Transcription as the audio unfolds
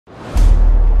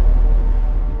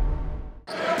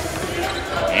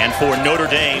for Notre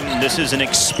Dame. This is an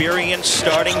experienced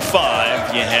starting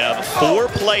five. You have 4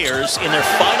 players in their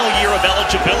final year of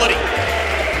eligibility.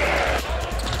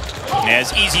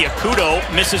 As Easy Akudo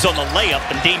misses on the layup,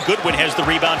 and Dane Goodwin has the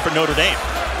rebound for Notre Dame.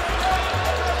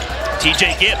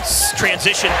 TJ Gibbs,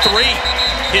 transition 3,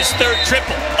 his 3rd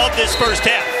triple of this first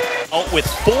half. With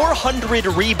 400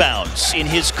 rebounds in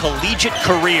his collegiate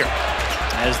career.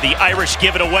 As the Irish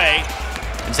give it away,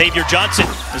 and Xavier Johnson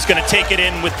is going to take it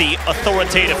in with the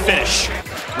authoritative finish.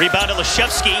 Rebound to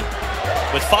Leshevsky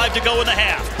with 5 to go in the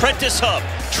half. Prentice Hub,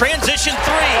 transition 3,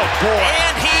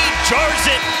 and he jars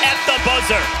it at the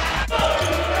buzzer.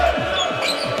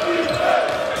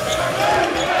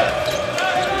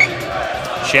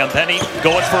 Champagny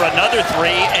going for another 3,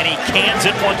 and he cans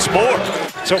it once more.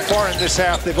 So far in this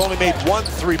half, they've only made 1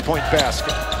 3-point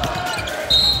basket.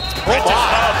 Prentice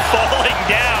Hub falling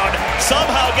down,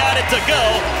 somehow got it to go.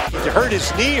 He hurt his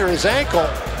knee or his ankle,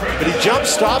 but he jump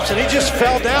stops and he just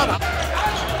fell down.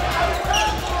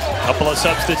 Couple of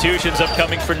substitutions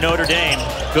upcoming for Notre Dame.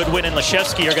 Goodwin and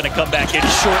Leshevsky are going to come back in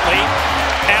shortly.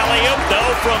 Alley-oop,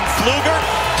 though, from Pfluger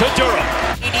to Durham.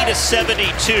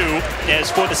 80-72, as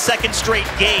for the 2nd straight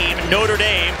game, Notre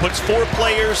Dame puts 4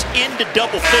 players into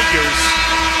double figures,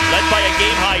 led by a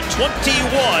game-high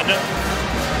 21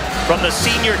 from the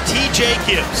senior TJ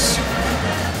Gibbs.